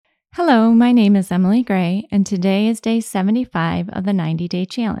Hello, my name is Emily Gray, and today is day 75 of the 90-Day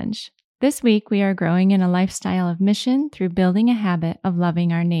Challenge. This week, we are growing in a lifestyle of mission through building a habit of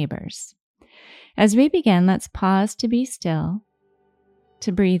loving our neighbors. As we begin, let's pause to be still,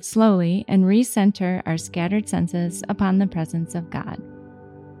 to breathe slowly, and recenter our scattered senses upon the presence of God.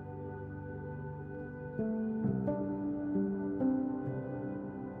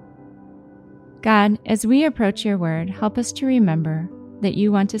 God, as we approach your word, help us to remember that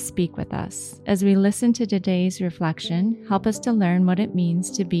you want to speak with us. As we listen to today's reflection, help us to learn what it means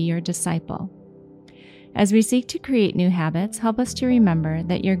to be your disciple. As we seek to create new habits, help us to remember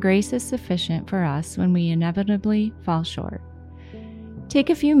that your grace is sufficient for us when we inevitably fall short. Take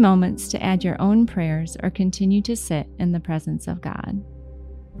a few moments to add your own prayers or continue to sit in the presence of God.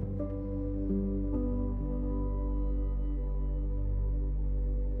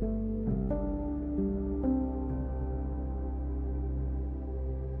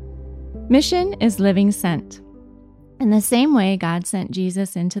 Mission is living sent. In the same way God sent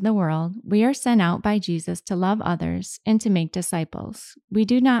Jesus into the world, we are sent out by Jesus to love others and to make disciples. We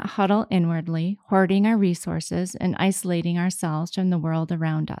do not huddle inwardly, hoarding our resources and isolating ourselves from the world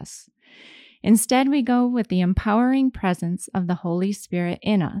around us. Instead, we go with the empowering presence of the Holy Spirit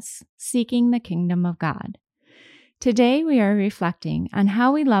in us, seeking the kingdom of God. Today, we are reflecting on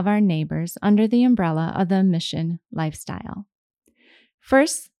how we love our neighbors under the umbrella of the mission lifestyle.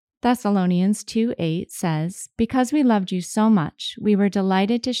 First, Thessalonians 2:8 says, "Because we loved you so much, we were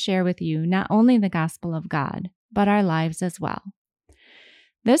delighted to share with you not only the gospel of God, but our lives as well."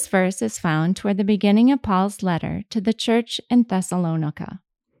 This verse is found toward the beginning of Paul's letter to the church in Thessalonica.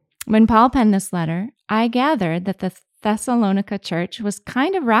 When Paul penned this letter, I gathered that the Thessalonica church was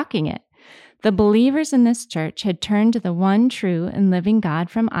kind of rocking it. The believers in this church had turned to the one true and living God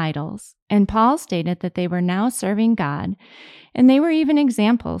from idols, and Paul stated that they were now serving God, and they were even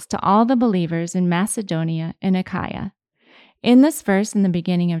examples to all the believers in Macedonia and Achaia. In this verse in the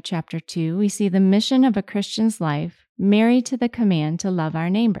beginning of chapter 2, we see the mission of a Christian's life married to the command to love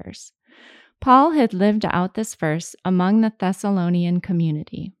our neighbors. Paul had lived out this verse among the Thessalonian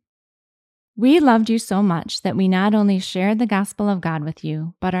community. We loved you so much that we not only shared the gospel of God with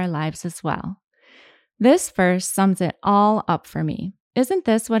you, but our lives as well. This verse sums it all up for me. Isn't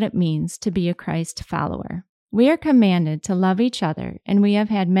this what it means to be a Christ follower? We are commanded to love each other, and we have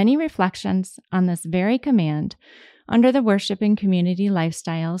had many reflections on this very command under the worship and community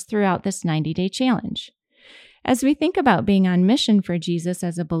lifestyles throughout this 90-Day Challenge. As we think about being on mission for Jesus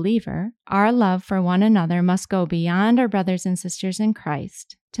as a believer, our love for one another must go beyond our brothers and sisters in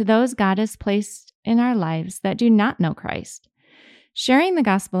Christ to those God has placed in our lives that do not know Christ. Sharing the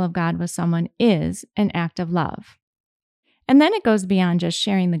gospel of God with someone is an act of love. And then it goes beyond just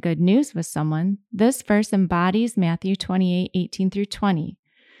sharing the good news with someone. This verse embodies Matthew 28:18-20.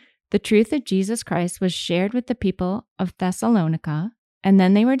 The truth of Jesus Christ was shared with the people of Thessalonica, and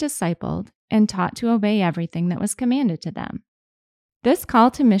then they were discipled and taught to obey everything that was commanded to them. This call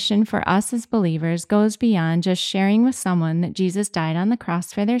to mission for us as believers goes beyond just sharing with someone that Jesus died on the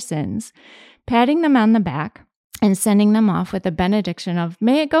cross for their sins, patting them on the back, and sending them off with a benediction of,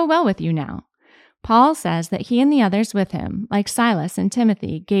 "May it go well with you now." Paul says that he and the others with him, like Silas and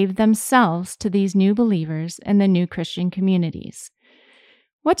Timothy, gave themselves to these new believers in the new Christian communities.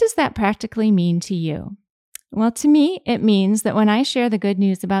 What does that practically mean to you? Well, to me, it means that when I share the good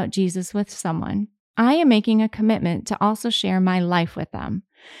news about Jesus with someone, I am making a commitment to also share my life with them.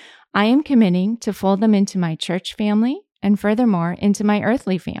 I am committing to fold them into my church family and furthermore into my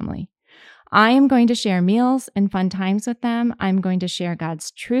earthly family. I am going to share meals and fun times with them. I'm going to share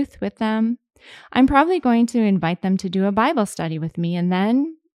God's truth with them. I'm probably going to invite them to do a Bible study with me, and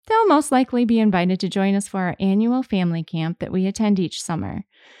then they'll most likely be invited to join us for our annual family camp that we attend each summer.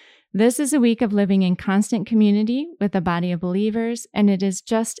 This is a week of living in constant community with a body of believers, and it is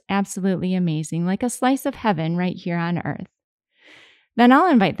just absolutely amazing, like a slice of heaven right here on earth. Then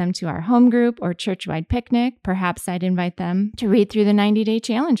I'll invite them to our home group or church-wide picnic. Perhaps I'd invite them to read through the 90-Day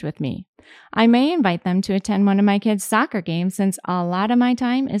Challenge with me. I may invite them to attend one of my kids' soccer games since a lot of my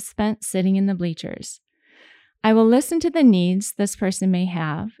time is spent sitting in the bleachers. I will listen to the needs this person may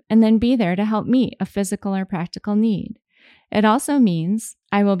have and then be there to help meet a physical or practical need. It also means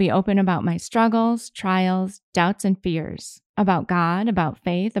I will be open about my struggles, trials, doubts, and fears, about God, about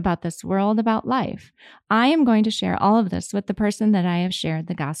faith, about this world, about life. I am going to share all of this with the person that I have shared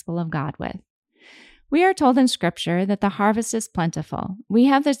the gospel of God with. We are told in Scripture that the harvest is plentiful. We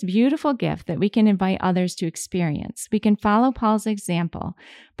have this beautiful gift that we can invite others to experience. We can follow Paul's example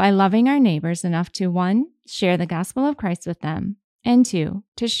by loving our neighbors enough to, 1, share the gospel of Christ with them, and 2,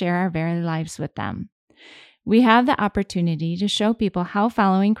 to share our very lives with them. We have the opportunity to show people how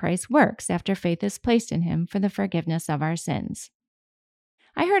following Christ works after faith is placed in him for the forgiveness of our sins.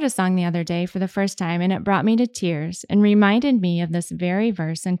 I heard a song the other day for the first time, and it brought me to tears and reminded me of this very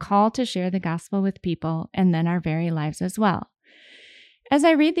verse and call to share the gospel with people and then our very lives as well. As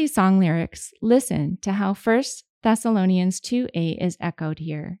I read these song lyrics, listen to how 1 Thessalonians 2:8 is echoed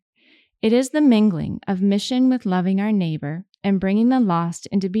here. It is the mingling of mission with loving our neighbor and bringing the lost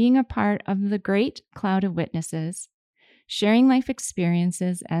into being a part of the great cloud of witnesses, sharing life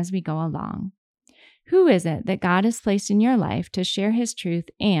experiences as we go along. Who is it that God has placed in your life to share his truth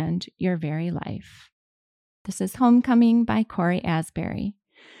and your very life? This is Homecoming by Corey Asbury.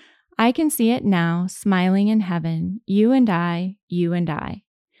 I can see it now, smiling in heaven, you and I, you and I.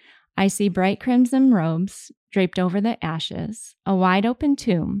 I see bright crimson robes draped over the ashes, a wide open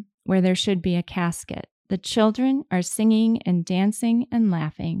tomb where there should be a casket. The children are singing and dancing and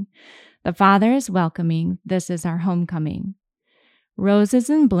laughing. The Father is welcoming. This is our homecoming. Roses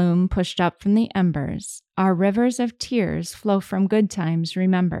in bloom pushed up from the embers. Our rivers of tears flow from good times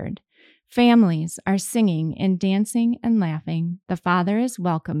remembered. Families are singing and dancing and laughing. The Father is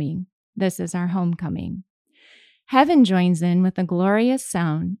welcoming. This is our homecoming. Heaven joins in with a glorious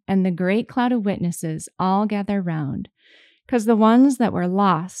sound, and the great cloud of witnesses all gather round, 'cause the ones that were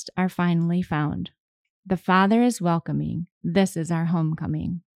lost are finally found. The Father is welcoming. This is our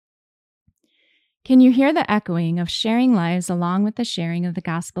homecoming. Can you hear the echoing of sharing lives along with the sharing of the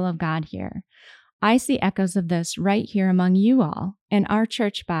gospel of God here? I see echoes of this right here among you all in our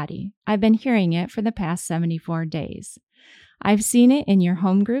church body. I've been hearing it for the past 74 days. I've seen it in your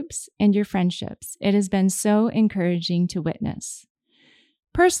home groups and your friendships. It has been so encouraging to witness.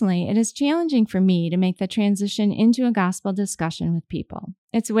 Personally, it is challenging for me to make the transition into a gospel discussion with people.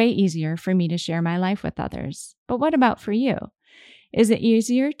 It's way easier for me to share my life with others. But what about for you? Is it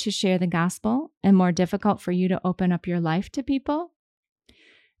easier to share the gospel and more difficult for you to open up your life to people?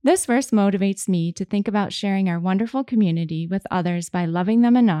 This verse motivates me to think about sharing our wonderful community with others by loving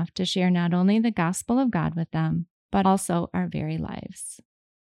them enough to share not only the gospel of God with them, but also our very lives.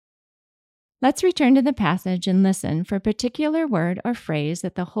 Let's return to the passage and listen for a particular word or phrase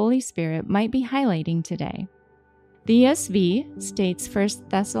that the Holy Spirit might be highlighting today. The ESV states 1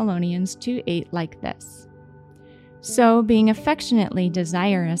 Thessalonians 2:8 like this. So, being affectionately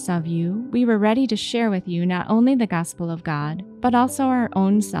desirous of you, we were ready to share with you not only the gospel of God, but also our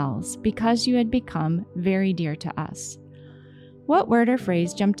own selves, because you had become very dear to us. What word or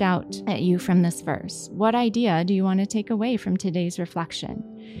phrase jumped out at you from this verse? What idea do you want to take away from today's reflection?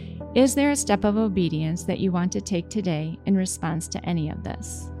 Is there a step of obedience that you want to take today in response to any of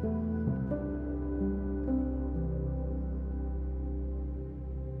this?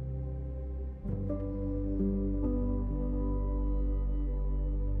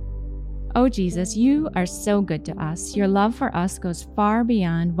 Oh Jesus, you are so good to us. Your love for us goes far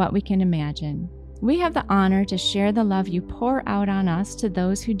beyond what we can imagine. We have the honor to share the love you pour out on us to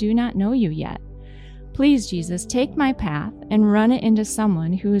those who do not know you yet. Please, Jesus, take my path and run it into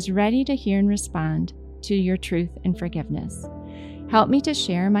someone who is ready to hear and respond to your truth and forgiveness. Help me to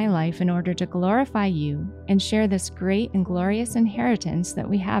share my life in order to glorify you and share this great and glorious inheritance that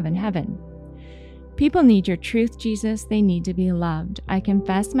we have in heaven. People need your truth, Jesus. They need to be loved. I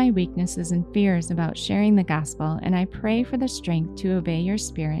confess my weaknesses and fears about sharing the gospel, and I pray for the strength to obey your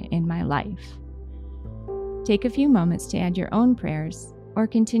Spirit in my life. Take a few moments to add your own prayers or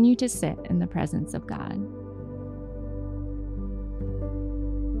continue to sit in the presence of God.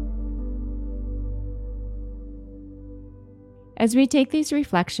 As we take these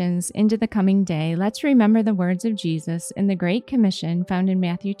reflections into the coming day, let's remember the words of Jesus in the Great Commission found in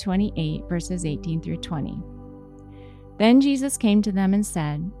Matthew 28, verses 18 through 20. Then Jesus came to them and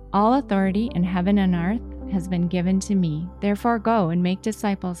said, "All authority in heaven and earth has been given to me. Therefore go and make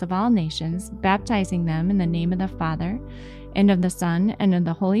disciples of all nations, baptizing them in the name of the Father, and of the Son, and of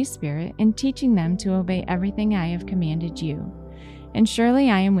the Holy Spirit, and teaching them to obey everything I have commanded you. And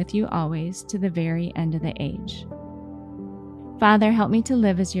surely I am with you always, to the very end of the age." Father, help me to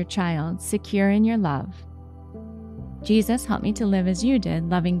live as your child, secure in your love. Jesus, help me to live as you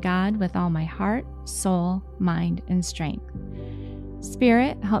did, loving God with all my heart, soul, mind, and strength.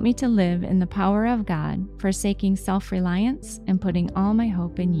 Spirit, help me to live in the power of God, forsaking self-reliance and putting all my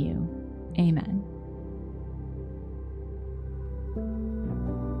hope in you. Amen.